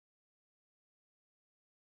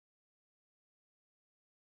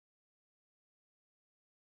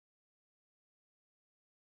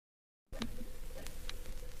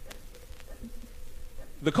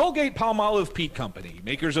The Colgate-Palmolive Peat Company,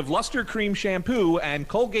 makers of Luster Cream Shampoo and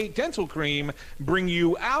Colgate Dental Cream, bring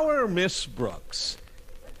you Our Miss Brooks.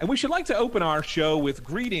 And we should like to open our show with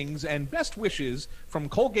greetings and best wishes from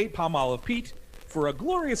Colgate-Palmolive Peat for a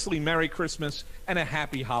gloriously Merry Christmas and a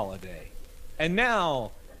Happy Holiday. And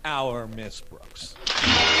now, Our Miss Brooks.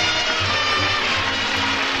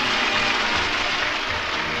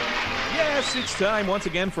 Yes, it's time once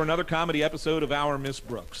again for another comedy episode of Our Miss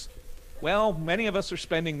Brooks. Well, many of us are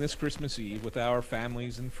spending this Christmas Eve with our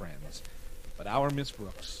families and friends. But our Miss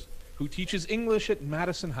Brooks, who teaches English at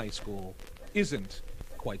Madison High School, isn't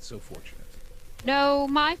quite so fortunate. No,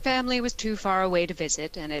 my family was too far away to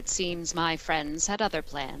visit, and it seems my friends had other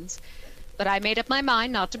plans. But I made up my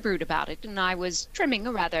mind not to brood about it, and I was trimming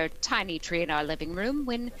a rather tiny tree in our living room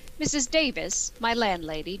when Mrs. Davis, my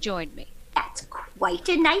landlady, joined me. That's quite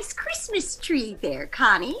a nice Christmas tree there,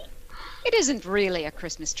 Connie. It isn't really a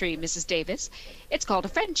Christmas tree, Mrs. Davis. It's called a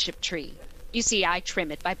friendship tree. You see, I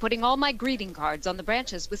trim it by putting all my greeting cards on the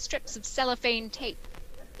branches with strips of cellophane tape.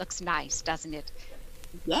 Looks nice, doesn't it?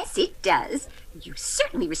 Yes, it does. You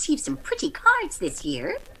certainly received some pretty cards this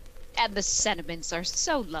year. And the sentiments are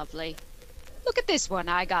so lovely. Look at this one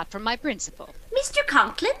I got from my principal. Mr.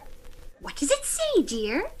 Conklin, what does it say,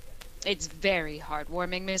 dear? It's very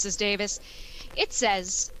heartwarming, Mrs. Davis. It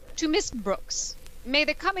says, "To Miss Brooks, may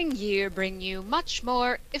the coming year bring you much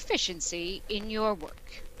more efficiency in your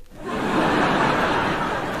work."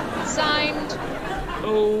 Signed,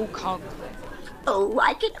 O. Conklin. Oh,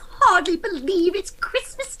 I can hardly believe it's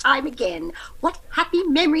Christmas time again. What happy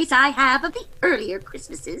memories I have of the earlier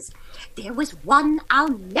Christmases. There was one I'll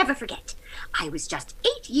never forget. I was just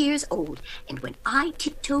 8 years old, and when I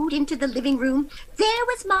tiptoed into the living room, there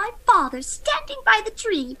was my father standing by the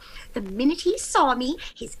tree. The minute he saw me,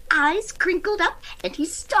 his eyes crinkled up, and he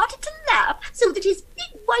started to laugh so that his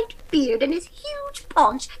big white beard and his huge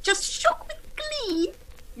paunch just shook with glee.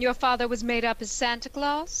 Your father was made up as Santa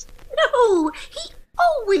Claus? No, he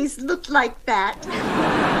always looked like that.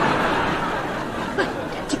 But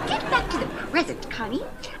to get back to the present, Connie,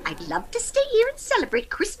 I'd love to stay here and celebrate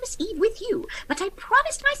Christmas Eve with you, but I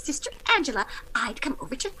promised my sister Angela I'd come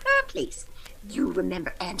over to her place. You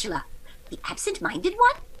remember Angela, the absent-minded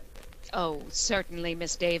one? Oh, certainly,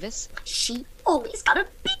 Miss Davis. She always got a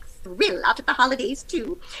big thrill out of the holidays,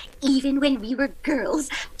 too, even when we were girls.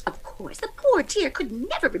 Of course, the poor dear could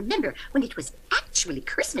never remember when it was actually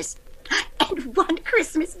Christmas. And one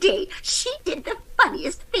Christmas day, she did the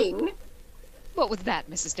funniest thing. What was that,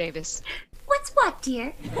 Mrs. Davis? What's what,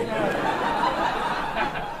 dear?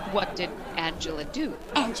 What did Angela do?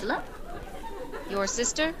 Angela? Your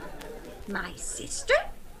sister? My sister?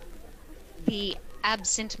 The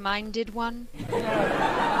absent-minded one?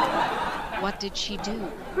 What did she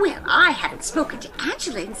do? Well, I haven't spoken to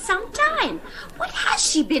Angela in some time. What has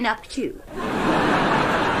she been up to?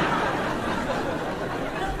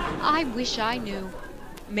 I wish I knew.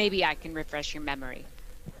 Maybe I can refresh your memory.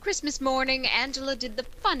 Christmas morning, Angela did the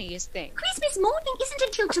funniest thing. Christmas morning isn't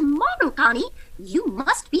until tomorrow, Connie. You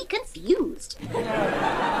must be confused.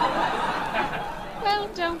 Well,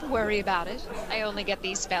 don't worry about it. I only get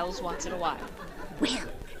these spells once in a while. Well,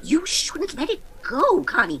 you shouldn't let it go,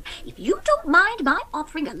 Connie. If you don't mind my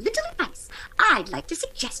offering a little advice, I'd like to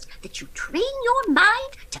suggest that you train your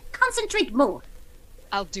mind to concentrate more.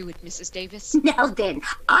 I'll do it, Mrs. Davis. Now then,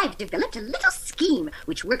 I've developed a little scheme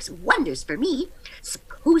which works wonders for me.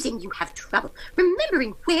 Supposing you have trouble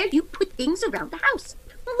remembering where you put things around the house.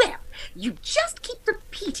 Well, you just keep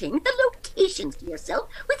repeating the locations to yourself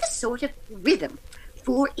with a sort of rhythm.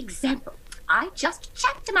 For example, I just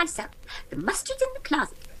chat to myself. The mustard's in the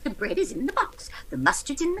closet. The bread is in the box. The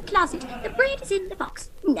mustard's in the closet. The bread is in the box.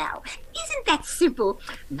 Now, isn't that simple?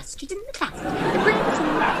 Mustard's in the closet. The bread is in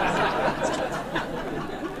the box.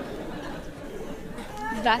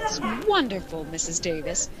 That's wonderful, Mrs.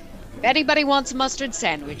 Davis. If anybody wants a mustard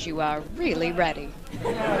sandwich, you are really ready.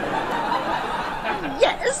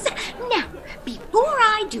 Yes. Now, before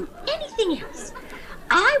I do anything else,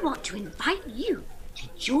 I want to invite you to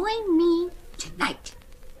join me tonight.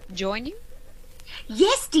 Join you?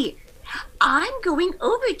 Yes, dear. I'm going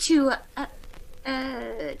over to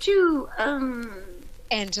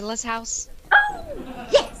Angela's house? Oh,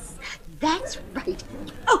 yes, that's right.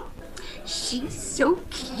 Oh, she's so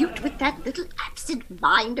cute with that little absent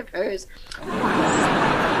mind of hers.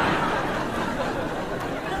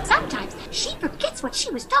 Sometimes she forgets what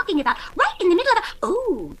she was talking about right in the middle of a...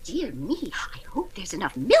 Oh, dear me, I hope there's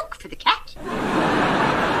enough milk for the cat.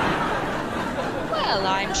 Well,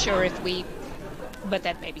 I'm sure if we... But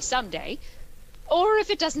that may be someday. Or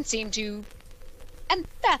if it doesn't seem to... And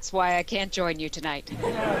that's why I can't join you tonight.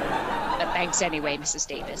 But Thanks anyway, Mrs.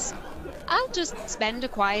 Davis. I'll just spend a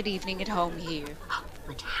quiet evening at home here.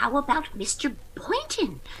 But how about Mr.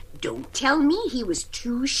 Boynton? Don't tell me he was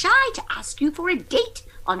too shy to ask you for a date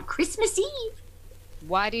on Christmas Eve.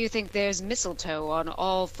 Why do you think there's mistletoe on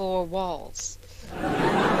all four walls?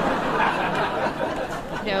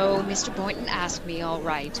 No, Mr. Boynton asked me all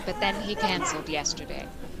right, but then he canceled yesterday.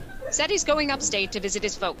 Said he's going upstate to visit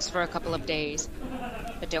his folks for a couple of days.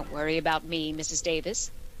 But don't worry about me, Mrs. Davis.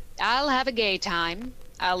 I'll have a gay time.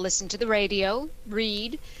 I'll listen to the radio,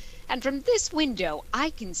 read, and from this window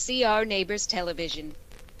I can see our neighbor's television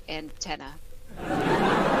antenna. But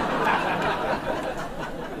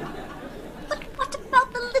what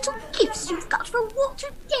about the little gifts you've got for Walter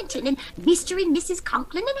Denton and Mr. and Mrs.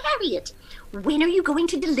 Conklin and Harriet? When are you going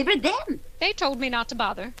to deliver them? They told me not to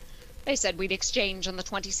bother. They said we'd exchange on the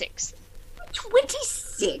 26th.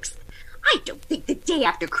 26th? I don't think the day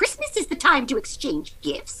after Christmas is the time to exchange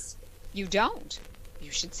gifts. You don't?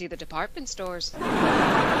 You should see the department stores.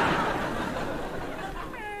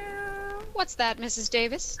 What's that, Mrs.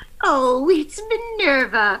 Davis? Oh, it's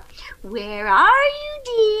Minerva. Where are you,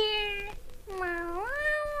 dear?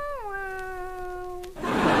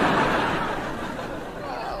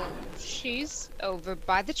 Oh, she's over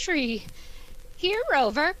by the tree. Here,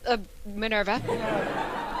 Rover. Minerva.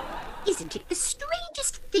 Isn't it the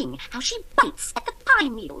strangest thing how she bites at the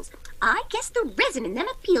pine needles? I guess the resin in them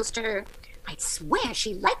appeals to her. I'd swear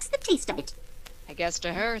she likes the taste of it. I guess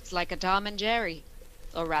to her it's like a Tom and Jerry.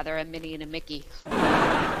 Or rather, a Minnie and a Mickey.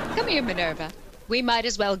 Come here, Minerva. We might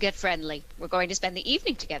as well get friendly. We're going to spend the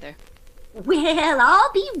evening together. Well,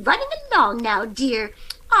 I'll be running along now, dear.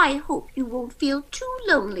 I hope you won't feel too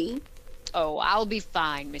lonely. Oh, I'll be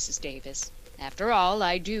fine, Mrs. Davis. After all,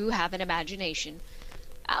 I do have an imagination.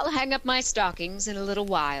 I'll hang up my stockings in a little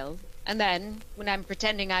while, and then, when I'm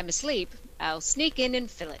pretending I'm asleep, I'll sneak in and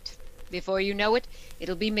fill it. Before you know it,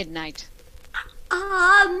 it'll be midnight.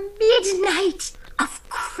 Midnight of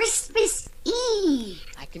Christmas Eve.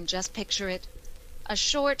 I can just picture it. A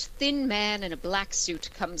short, thin man in a black suit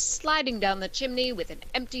comes sliding down the chimney with an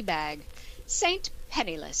empty bag. Saint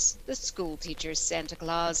Penniless, the schoolteacher's Santa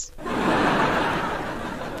Claus.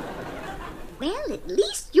 Well, at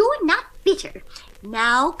least you're not bitter.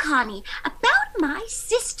 Now, Connie, about my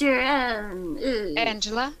sister,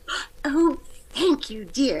 Angela? Oh, thank you,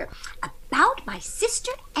 dear. About my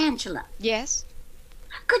sister, Angela. Yes?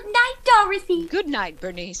 Good night, Dorothy. Good night,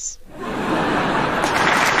 Bernice.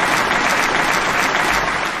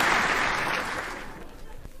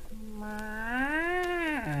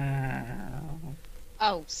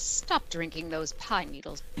 Oh, stop drinking those pine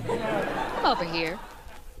needles. Come over here.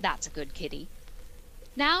 That's a good kitty.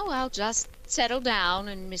 Now I'll just settle down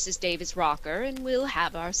in Mrs. Davis' rocker, and we'll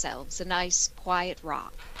have ourselves a nice, quiet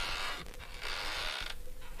rock.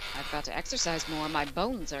 I've got to exercise more. My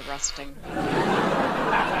bones are rusting.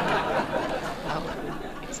 Oh,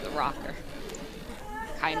 it's the rocker.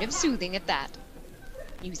 Kind of soothing at that.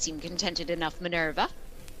 You seem contented enough, Minerva.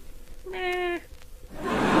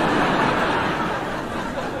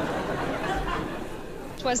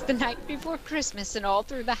 Twas the night before Christmas, and all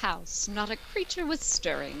through the house not a creature was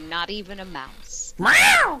stirring, not even a mouse.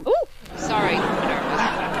 Meow! Ooh, sorry, Minerva.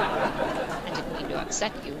 I didn't mean to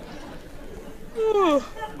upset you. Oh,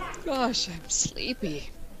 gosh, I'm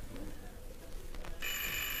sleepy.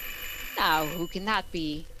 Now, who can that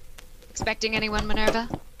be? Expecting anyone, Minerva?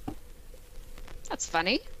 That's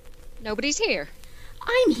funny. Nobody's here.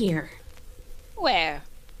 I'm here. Where?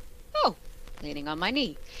 Oh, leaning on my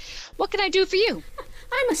knee. What can I do for you?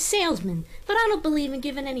 I'm a salesman, but I don't believe in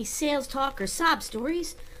giving any sales talk or sob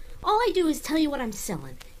stories. All I do is tell you what I'm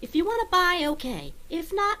selling. If you want to buy, okay.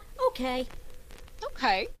 If not, okay.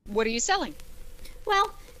 Okay, what are you selling?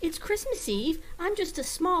 Well, it's Christmas Eve. I'm just a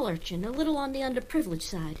small urchin, a little on the underprivileged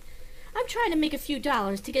side. I'm trying to make a few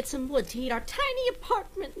dollars to get some wood to heat our tiny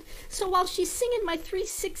apartment, so while she's singing my 3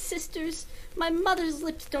 sick sisters, my mother's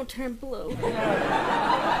lips don't turn blue.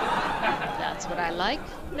 That's what I like.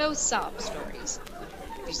 No sob stories.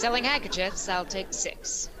 If you're selling handkerchiefs, I'll take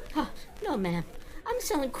 6. Oh, no, ma'am. I'm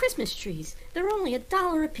selling Christmas trees. They're only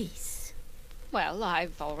 $1 apiece. Well,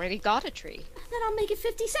 I've already got a tree. Then I'll make it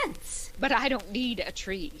 50 cents. But I don't need a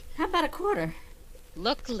tree. How about a quarter?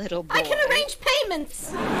 Look, little boy. I can arrange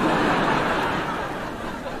payments.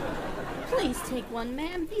 Please take one,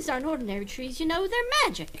 ma'am. These aren't ordinary trees, you know. They're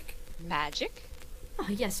magic. Magic? Oh,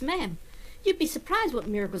 yes, ma'am. You'd be surprised what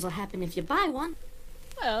miracles will happen if you buy one.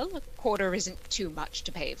 Well, a quarter isn't too much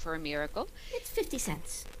to pay for a miracle. It's 50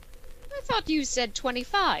 cents. I thought you said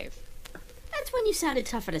 25. That's when you sounded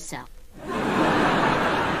tougher to sell.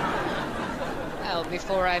 Well,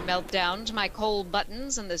 before I melt down to my coal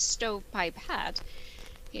buttons and the stovepipe hat,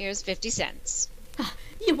 here's 50 cents.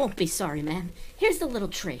 You won't be sorry, ma'am. Here's the little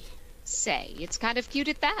tree. Say, it's kind of cute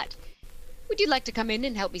at that. Would you like to come in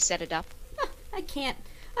and help me set it up? I can't.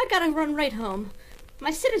 I gotta run right home.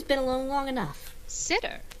 My sitter's been alone long enough.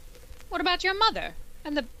 Sitter? What about your mother?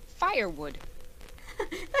 And the firewood?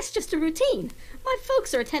 That's just a routine. My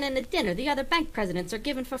folks are attending a dinner the other bank presidents are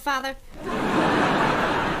giving for Father.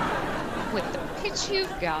 With the pitch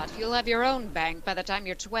you've got, you'll have your own bank by the time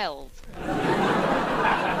you're 12.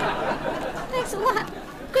 Thanks a lot.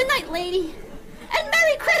 Good night, lady. And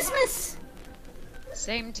Merry Christmas!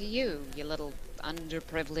 Same to you, you little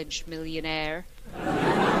underprivileged millionaire.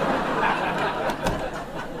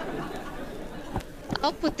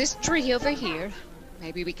 I'll put this tree over here.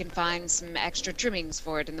 Maybe we can find some extra trimmings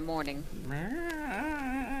for it in the morning.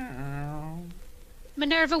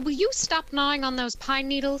 Minerva, will you stop gnawing on those pine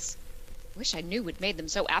needles? Wish I knew what made them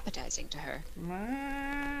so appetizing to her.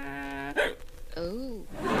 Oh.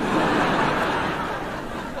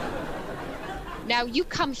 Now you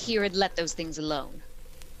come here and let those things alone.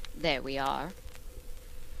 There we are.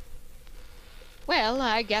 Well,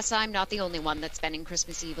 I guess I'm not the only one that's spending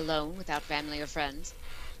Christmas Eve alone without family or friends.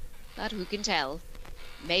 But who can tell?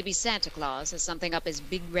 Maybe Santa Claus has something up his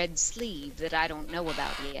big red sleeve that I don't know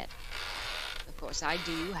about yet. Of course, I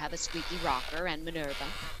do have a squeaky rocker and Minerva.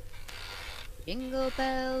 Jingle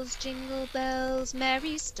bells,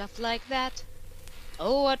 merry stuff like that.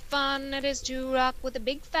 Oh, what fun it is to rock with a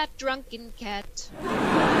big fat drunken cat.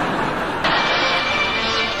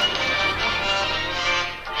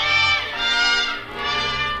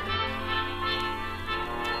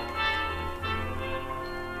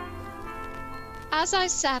 As I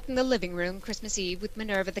sat in the living room Christmas Eve with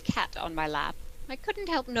Minerva the cat on my lap, I couldn't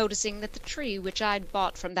help noticing that the tree which I'd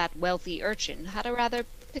bought from that wealthy urchin had a rather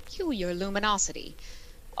peculiar luminosity.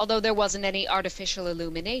 Although there wasn't any artificial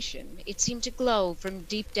illumination, it seemed to glow from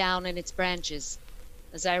deep down in its branches.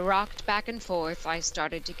 As I rocked back and forth, I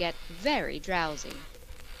started to get very drowsy.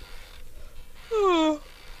 Oh,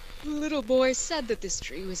 the little boy said that this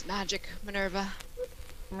tree was magic, Minerva.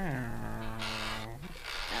 I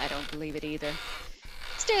don't believe it either.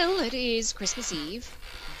 Still, it is Christmas Eve,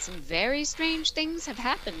 and some very strange things have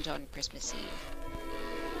happened on Christmas Eve.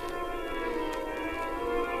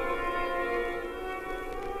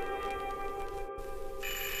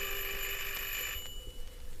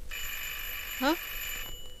 Huh?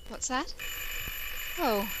 What's that?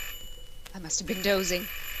 Oh, I must have been dozing.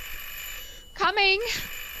 Coming!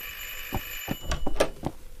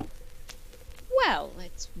 Well,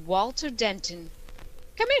 it's Walter Denton.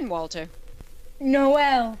 Come in, Walter.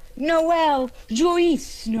 Noel,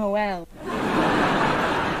 Joyce Noel.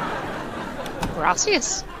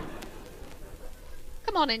 Gracias.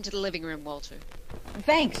 Come on into the living room, Walter.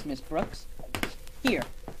 Thanks, Miss Brooks. Here,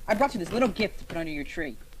 I brought you this little gift to put under your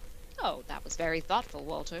tree. Oh, that was very thoughtful,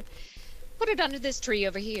 Walter. Put it under this tree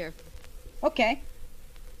over here. Okay.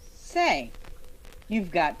 Say, you've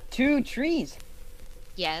got 2 trees.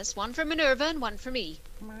 Yes, one for Minerva and one for me.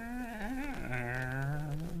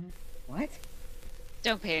 What?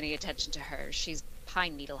 Don't pay any attention to her. She's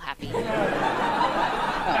pine needle happy.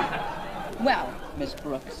 Well, Miss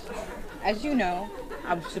Brooks, as you know,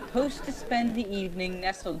 I was supposed to spend the evening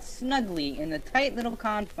nestled snugly in the tight little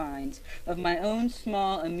confines of my own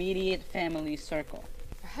small immediate family circle.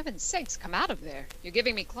 For heaven's sakes, come out of there. You're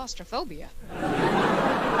giving me claustrophobia.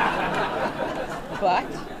 But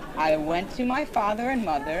I went to my father and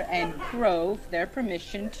mother and crove their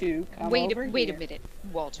permission to come Wait over a minute,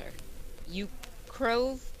 Walter. You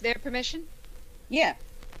crove their permission? Yeah.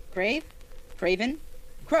 Crave, craven,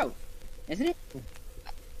 crove. Isn't it?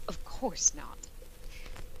 Of course not.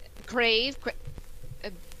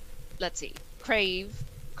 Let's see.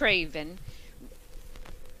 Craven.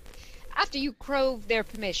 After you crove their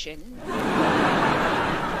permission...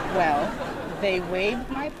 Well, they waived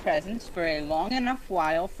my presence for a long enough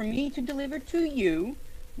while for me to deliver to you,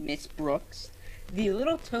 Miss Brooks, the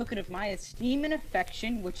little token of my esteem and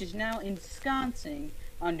affection which is now ensconcing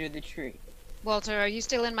under the tree. Walter, are you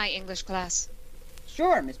still in my English class?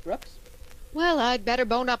 Sure, Miss Brooks. Well, I'd better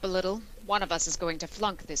bone up a little. One of us is going to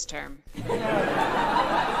flunk this term. But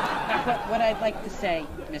what I'd like to say,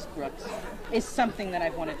 Miss Brooks, is something that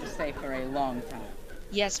I've wanted to say for a long time.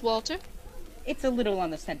 Yes, Walter? It's a little on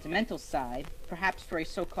the sentimental side, perhaps for a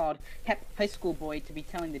so-called hep high school boy to be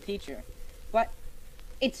telling the teacher. But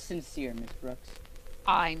it's sincere, Miss Brooks.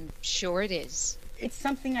 I'm sure it is. It's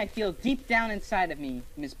something I feel deep down inside of me,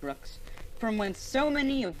 Miss Brooks, from whence so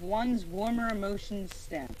many of one's warmer emotions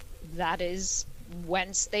stem. That is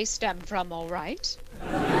whence they stem from, all right.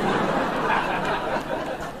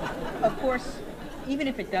 Of course, even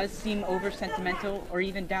if it does seem over-sentimental or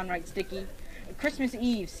even downright sticky, Christmas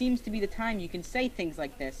Eve seems to be the time you can say things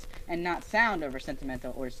like this and not sound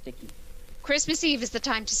over-sentimental or sticky. Christmas Eve is the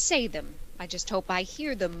time to say them. I just hope I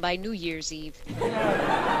hear them by New Year's Eve. What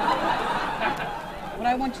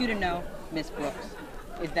I want you to know, Miss Brooks,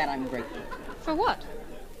 is that I'm grateful. For what?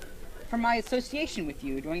 For my association with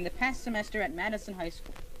you during the past semester at Madison High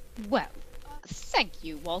School. Well, thank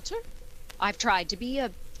you, Walter. I've tried to be a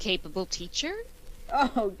capable teacher.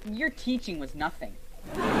 Oh, your teaching was nothing.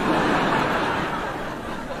 I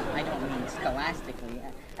don't mean scholastically.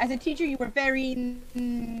 As a teacher, you were very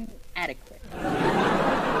adequate.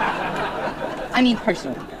 I mean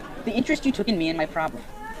personally. The interest you took in me and my problem.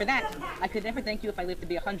 For that, I could never thank you if I lived to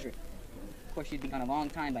be 100. Of course, you'd be gone a long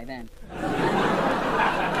time by then.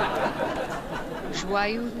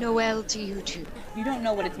 Joyeux Noël to you too. You don't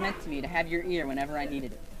know what it's meant to me to have your ear whenever I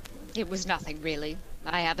needed it. It was nothing, really.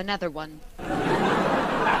 I have another one.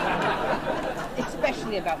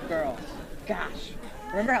 Especially about girls. Gosh,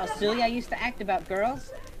 remember how silly I used to act about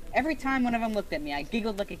girls? Every time one of them looked at me, I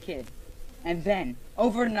giggled like a kid. And then,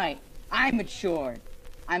 overnight, I matured.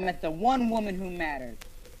 I met the one woman who mattered.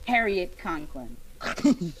 Harriet Conklin.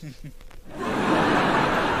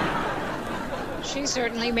 She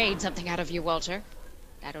certainly made something out of you, Walter.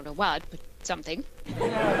 I don't know what, but something.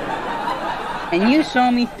 And you saw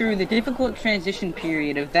me through the difficult transition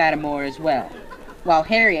period of that amour as well, while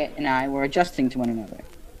Harriet and I were adjusting to one another.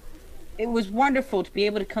 It was wonderful to be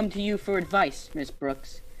able to come to you for advice, Miss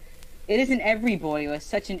Brooks. It isn't every boy who has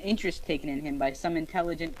such an interest taken in him by some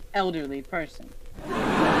intelligent, elderly person.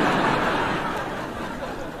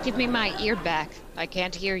 Give me my ear back. I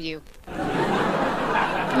can't hear you.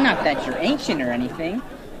 Not that you're ancient or anything.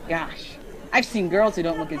 Gosh, I've seen girls who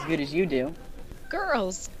don't look as good as you do.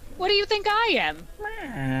 Girls? What do you think I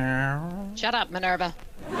am? Shut up, Minerva.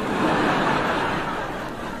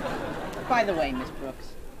 By the way, Miss Brooks,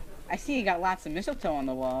 I see you got lots of mistletoe on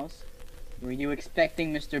the walls. Were you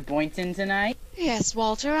expecting Mr. Boynton tonight? Yes,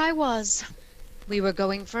 Walter, I was. We were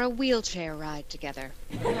going for a wheelchair ride together.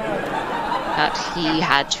 But he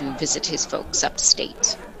had to visit his folks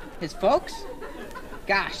upstate. His folks?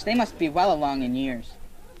 Gosh, they must be well along in years.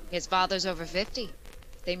 His father's over 50.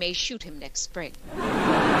 They may shoot him next spring.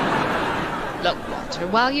 Look, Walter,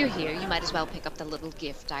 while you're here, you might as well pick up the little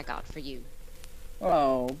gift I got for you.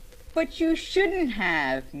 Oh, but you shouldn't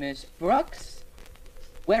have, Miss Brooks.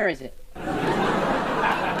 Where is it?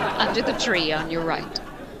 Under the tree on your right.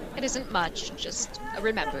 It isn't much, just a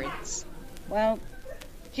remembrance. Well,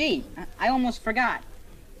 gee, I almost forgot.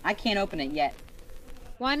 I can't open it yet.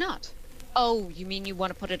 Why not? Oh, you mean you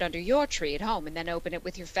want to put it under your tree at home and then open it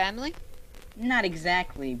with your family? Not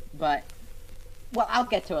exactly, but... Well, I'll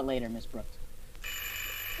get to it later, Miss Brooks.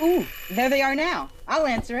 Ooh, there they are now. I'll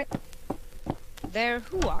answer it. There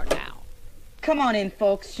who are now? Come on in,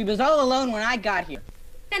 folks. She was all alone when I got here.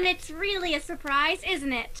 Then it's really a surprise,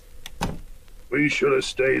 isn't it? We should have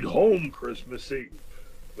stayed home Christmas Eve.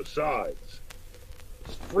 Besides,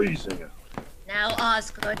 it's freezing out. Now,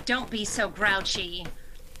 Osgood, don't be so grouchy.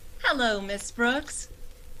 Hello, Miss Brooks.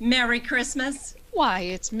 Merry Christmas. Why,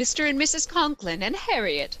 it's Mr. and Mrs. Conklin and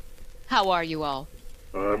Harriet. How are you all?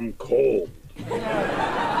 I'm cold.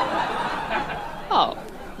 Oh,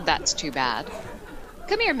 that's too bad.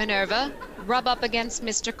 Come here, Minerva. Rub up against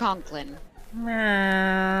Mr. Conklin.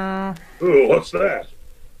 Oh, what's that?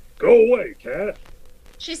 Go away, cat.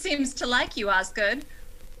 She seems to like you, Osgood.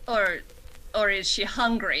 Or is she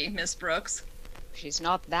hungry, Miss Brooks? She's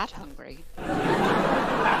not that hungry.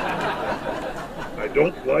 I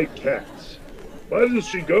don't like cats. Why doesn't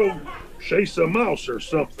she go chase a mouse or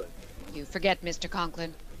something? You forget, Mr.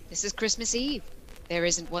 Conklin. This is Christmas Eve. There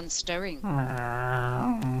isn't one stirring.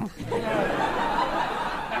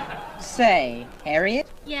 Say, Harriet,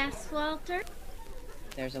 Yes, Walter?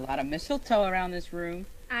 there's a lot of mistletoe around this room.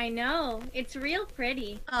 I know. It's real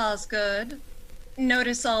pretty. Osgood,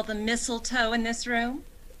 notice all the mistletoe in this room?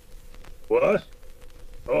 What?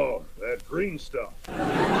 Oh, that green stuff.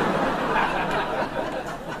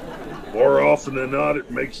 More often than not,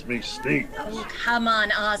 it makes me sneeze. Oh, come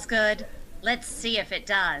on, Osgood. Let's see if it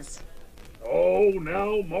does. Oh,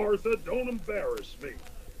 now, Martha, don't embarrass me.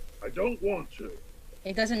 I don't want to.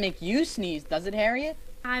 It doesn't make you sneeze, does it, Harriet?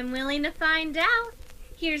 I'm willing to find out.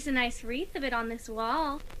 Here's a nice wreath of it on this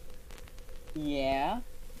wall. Yeah.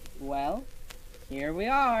 Well, here we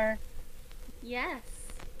are. Yes.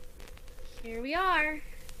 Here we are.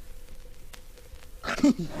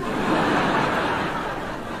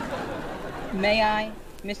 May I,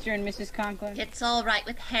 Mr. and Mrs. Conklin? It's all right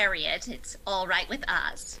with Harriet. It's all right with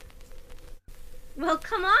us. Well,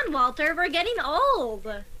 come on, Walter. We're getting old.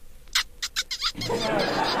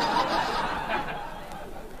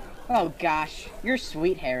 Oh gosh, you're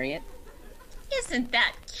sweet, Harriet. Isn't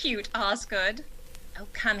that cute, Osgood? Oh,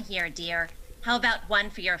 come here, dear. How about one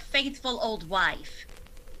for your faithful old wife?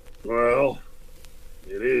 Well,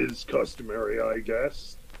 it is customary, I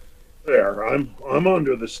guess. There, I'm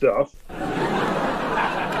under the stuff.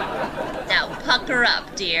 Now pucker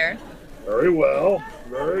up, dear. Very well.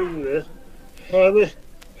 Very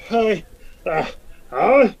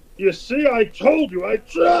you see, I told you,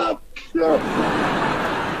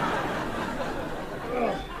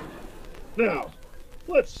 Now,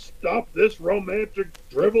 let's stop this romantic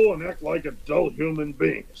drivel and act like adult human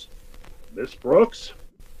beings. Miss Brooks,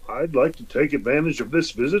 I'd like to take advantage of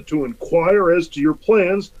this visit to inquire as to your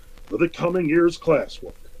plans for the coming year's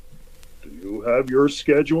classwork. Do you have your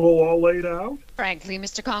schedule all laid out? Frankly,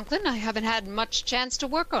 Mr. Conklin, I haven't had much chance to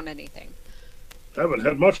work on anything. Haven't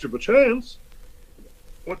had much of a chance.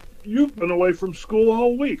 But you've been away from school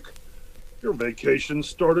all week. Your vacation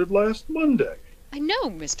started last Monday. I know,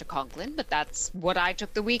 Mr. Conklin, but that's what I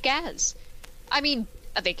took the week as. I mean,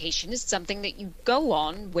 a vacation is something that you go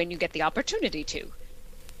on when you get the opportunity to.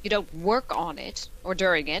 You don't work on it or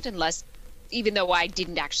during it unless, even though I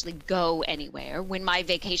didn't actually go anywhere, when my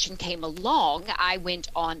vacation came along, I went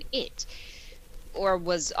on it. Or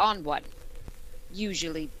was on one.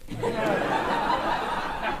 Usually.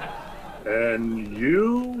 And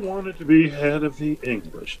you wanted to be head of the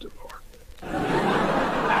English department.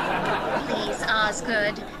 Please,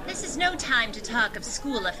 Osgood, this is no time to talk of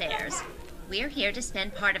school affairs. We're here to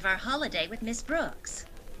spend part of our holiday with Miss Brooks.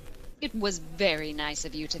 It was very nice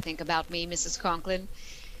of you to think about me, Mrs. Conklin.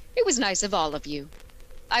 It was nice of all of you.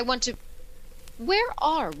 I want to... Where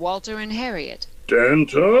are Walter and Harriet?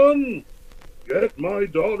 Denton! Get my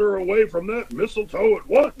daughter away from that mistletoe at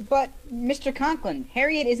once! But, Mr. Conklin,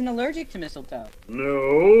 Harriet isn't allergic to mistletoe.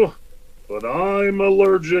 No, but I'm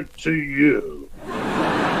allergic to you.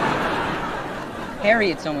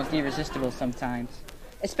 Harriet's almost irresistible sometimes,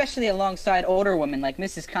 especially alongside older women like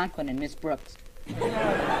Mrs. Conklin and Miss Brooks.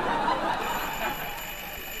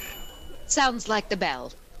 Sounds like the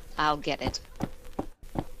bell. I'll get it.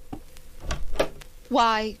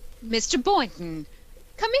 Why, Mr. Boynton,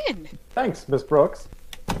 come in. Thanks, Miss Brooks.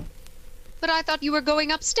 But I thought you were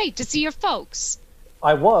going upstate to see your folks.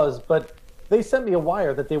 I was, but they sent me a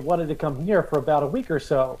wire that they wanted to come here for about a week or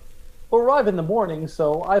so. They'll arrive in the morning,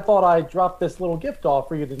 so I thought I'd drop this little gift off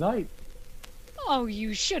for you tonight. Oh,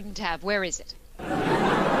 you shouldn't have. Where is it?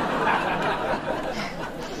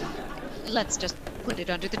 Let's just put it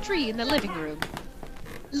under the tree in the living room.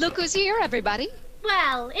 Look who's here, everybody.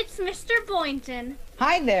 Well, it's Mr. Boynton.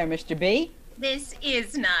 Hi there, Mr. B. This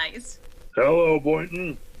is nice. Hello,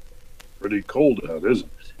 Boynton. Pretty cold out,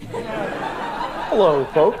 isn't it? Hello,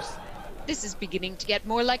 folks. This is beginning to get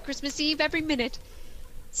more like Christmas Eve every minute.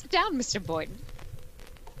 Sit down, Mr. Boynton.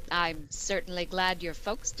 I'm certainly glad your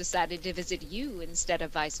folks decided to visit you instead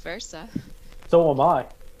of vice versa. So am I.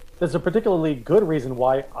 There's a particularly good reason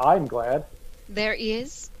why I'm glad. There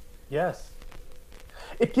is? Yes.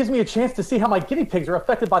 It gives me a chance to see how my guinea pigs are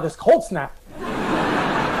affected by this cold snap.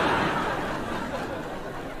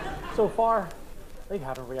 So far, they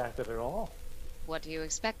haven't reacted at all. What do you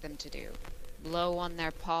expect them to do? Blow on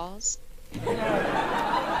their paws?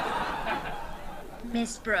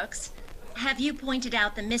 Miss Brooks, have you pointed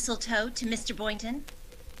out the mistletoe to Mr. Boynton?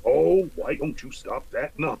 Oh, why don't you stop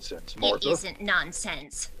that nonsense, Martha? It isn't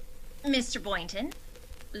nonsense. Mr. Boynton,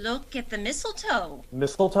 look at the mistletoe.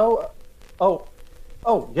 Mistletoe? Oh,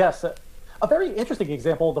 yes. A very interesting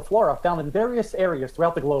example of the flora found in various areas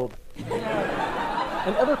throughout the globe.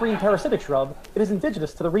 An evergreen parasitic shrub, it is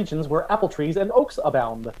indigenous to the regions where apple trees and oaks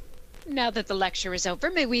abound. Now that the lecture is over,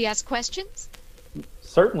 may we ask questions?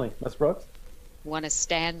 Certainly, Miss Brooks. Want to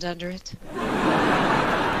stand under it?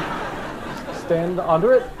 Stand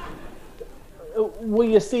under it? Well,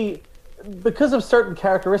 you see, because of certain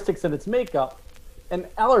characteristics in its makeup, an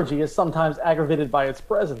allergy is sometimes aggravated by its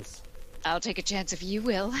presence. I'll take a chance if you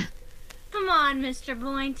will. Come on, Mr.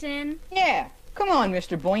 Boynton. Yeah, come on,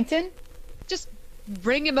 Mr. Boynton. Just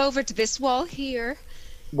bring him over to this wall here.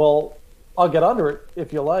 Well, I'll get under it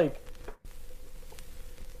if you like.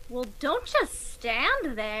 Well, don't just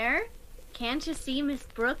stand there. Can't you see Miss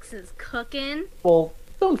Brooks is cooking? Well,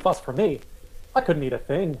 don't fuss for me. I couldn't eat a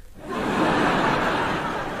thing.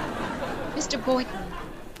 Mr. Boynton,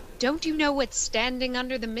 don't you know what standing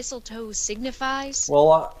under the mistletoe signifies?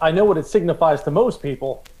 Well, I know what it signifies to most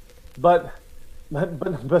people, but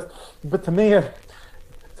to me,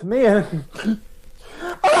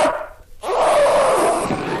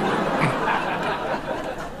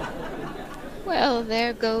 Well,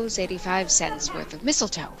 goes 85 cents worth of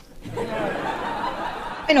mistletoe.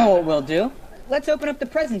 I know what we'll do. Let's open up the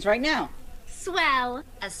presents right now. Swell.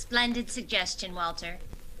 A splendid suggestion, Walter.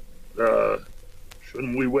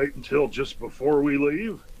 Shouldn't we wait until just before we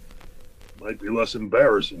leave? Might be less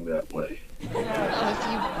embarrassing that way. Well, if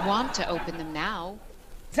you want to open them now.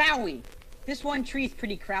 Zowie! This one tree's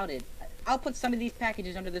pretty crowded. I'll put some of these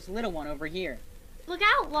packages under this little one over here. Look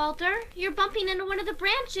out, Walter. You're bumping into one of the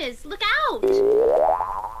branches. Look out!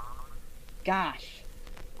 Gosh,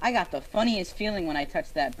 I got the funniest feeling when I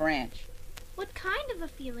touched that branch. What kind of a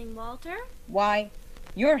feeling, Walter? Why,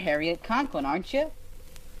 you're Harriet Conklin, aren't you?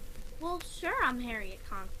 Well, sure, I'm Harriet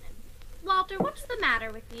Conklin. Walter, what's the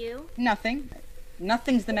matter with you? Nothing.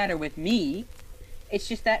 Nothing's the matter with me. It's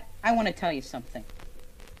just that I want to tell you something.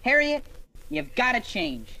 Harriet, you've got to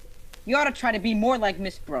change. You ought to try to be more like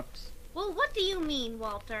Miss Brooks. Well, what do you mean,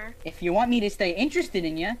 Walter? If you want me to stay interested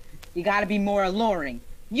in you, you got to be more alluring,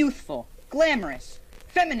 youthful, glamorous,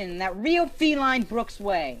 feminine in that real feline Brooks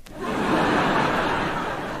way.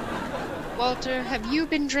 Walter, have you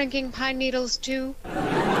been drinking pine needles too?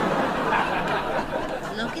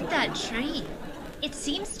 Look at that tree. It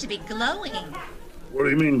seems to be glowing. What do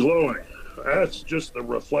you mean glowing? That's just the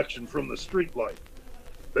reflection from the streetlight.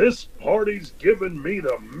 This party's giving me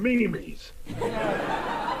the memes.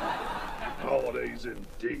 Holidays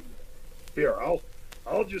indeed. Here,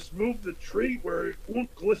 I'll just move the tree where it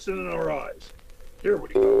won't glisten in our eyes. Here we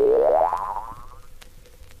go.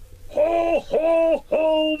 Ho, ho,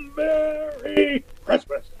 ho, Merry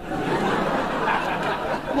Christmas!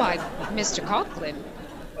 Why, Mr. Conklin.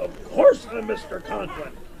 Of course I'm Mr.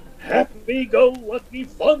 Conklin. Happy-go-lucky,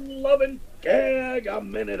 fun-loving,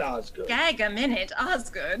 gag-a-minute Osgood. Gag-a-minute,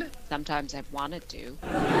 Osgood. Sometimes I've wanted to.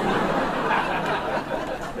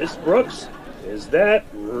 Miss Brooks, is that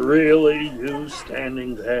really you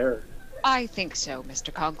standing there? I think so,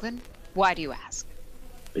 Mr. Conklin. Why do you ask?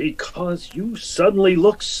 Because you suddenly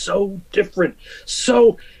look so different,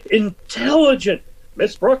 so intelligent.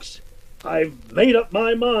 Miss Brooks, I've made up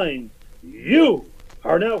my mind. You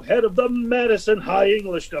are now head of the Madison High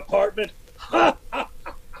English Department. Ha ha!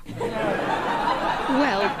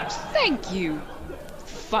 Well, thank you,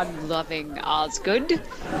 fun-loving Osgood.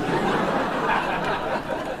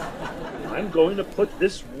 I'm going to put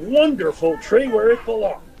this wonderful tree where it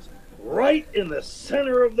belongs, right in the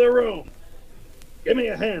center of the room. Give me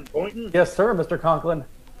a hand, Boynton. Yes, sir, Mr. Conklin.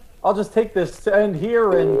 I'll just take this end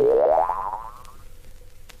here and...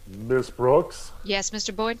 Miss Brooks? Yes,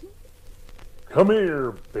 Mr. Boynton? Come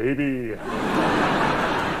here, baby.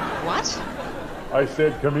 What? I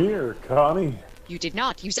said come here, Connie. You did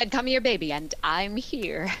not. You said come here, baby, and I'm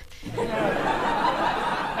here.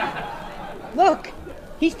 Look,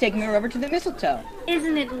 he's taking her over to the mistletoe.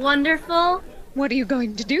 Isn't it wonderful? What are you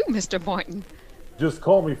going to do, Mr. Boynton? Just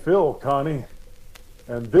call me Phil, Connie.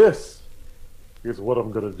 And this is what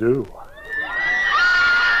I'm gonna do.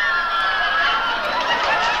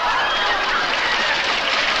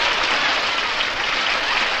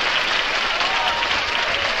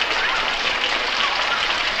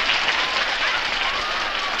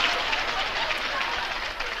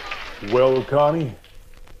 Well, Connie,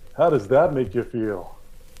 how does that make you feel?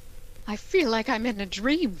 I feel like I'm in a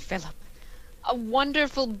dream, Philip. A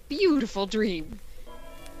wonderful, beautiful dream.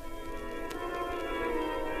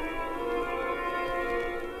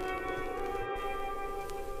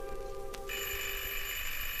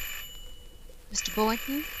 Mr.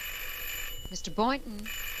 Boynton? Mr. Boynton?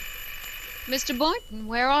 Mr. Boynton,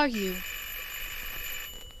 where are you?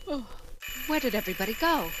 Oh, where did everybody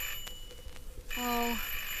go? Oh,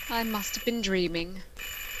 I must have been dreaming.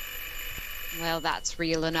 Well, that's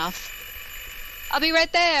real enough. I'll be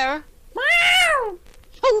right there. Meow!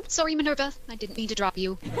 Oh, sorry, Minerva. I didn't mean to drop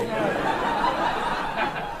you.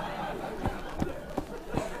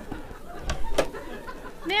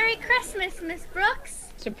 Merry Christmas, Miss Brooks.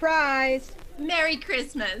 Surprise! Merry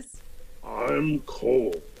Christmas. I'm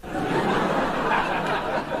cold.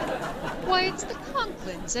 Why, it's the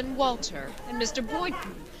Conklins and Walter and Mr.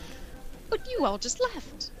 Boynton. But you all just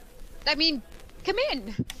left. I mean, come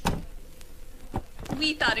in.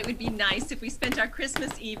 We thought it would be nice if we spent our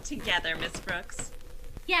Christmas Eve together, Miss Brooks.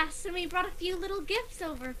 Yes, and we brought a few little gifts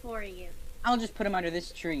over for you. I'll just put him under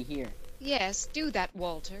this tree here. Yes, do that,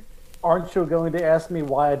 Walter. Aren't you going to ask me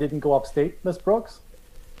why I didn't go upstate, Miss Brooks?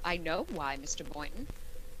 I know why, Mr. Boynton.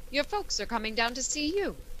 Your folks are coming down to see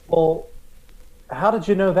you. Well, how did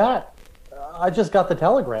you know that? I just got the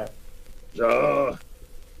telegram.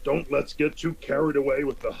 Don't let's get too carried away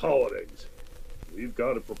with the holidays. We've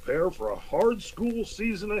got to prepare for a hard school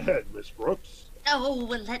season ahead, Miss Brooks. Oh,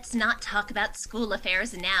 well, let's not talk about school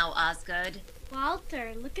affairs now, Osgood.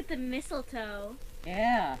 Walter, look at the mistletoe.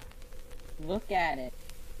 Yeah, look at it.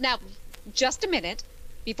 Now, just a minute.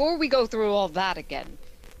 Before we go through all that again,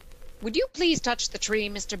 would you please touch the tree,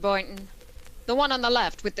 Mr. Boynton? The one on the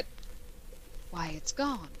left with the... Why, it's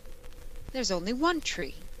gone. There's only one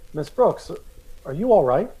tree. Miss Brooks, are you all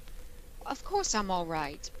right? Of course I'm all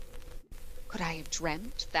right. Could I have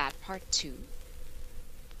dreamt that part too?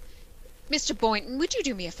 Mr. Boynton, would you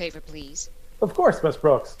do me a favor, please? Of course, Miss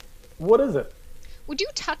Brooks. What is it? Would you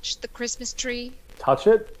touch the Christmas tree? Touch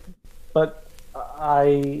it? But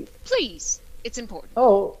I... Please. It's important.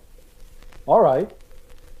 Oh, all right.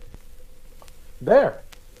 There.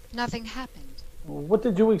 Nothing happened. What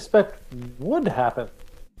did you expect would happen?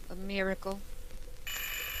 A miracle.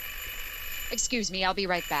 Excuse me, I'll be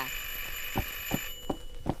right back.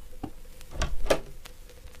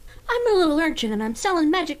 I'm a little urchin and I'm selling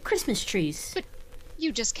magic Christmas trees. But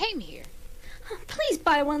you just came here. Please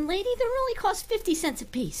buy one, lady. They're only cost 50 cents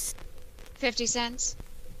apiece. 50 cents?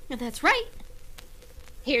 That's right.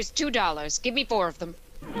 Here's $2. Give me 4 of them.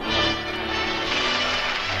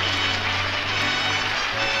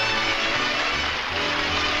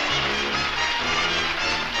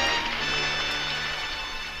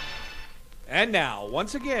 And now,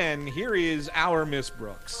 once again, here is our Miss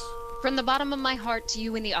Brooks. From the bottom of my heart to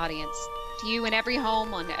you in the audience, to you in every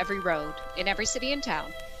home, on every road, in every city and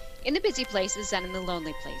town, in the busy places and in the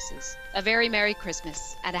lonely places, a very Merry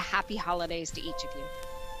Christmas and a Happy Holidays to each of you.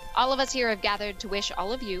 All of us here have gathered to wish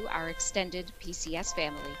all of you, our extended PCS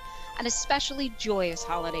family, an especially joyous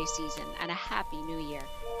holiday season and a Happy New Year.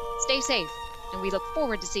 Stay safe, and we look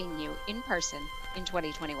forward to seeing you in person in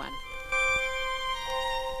 2021.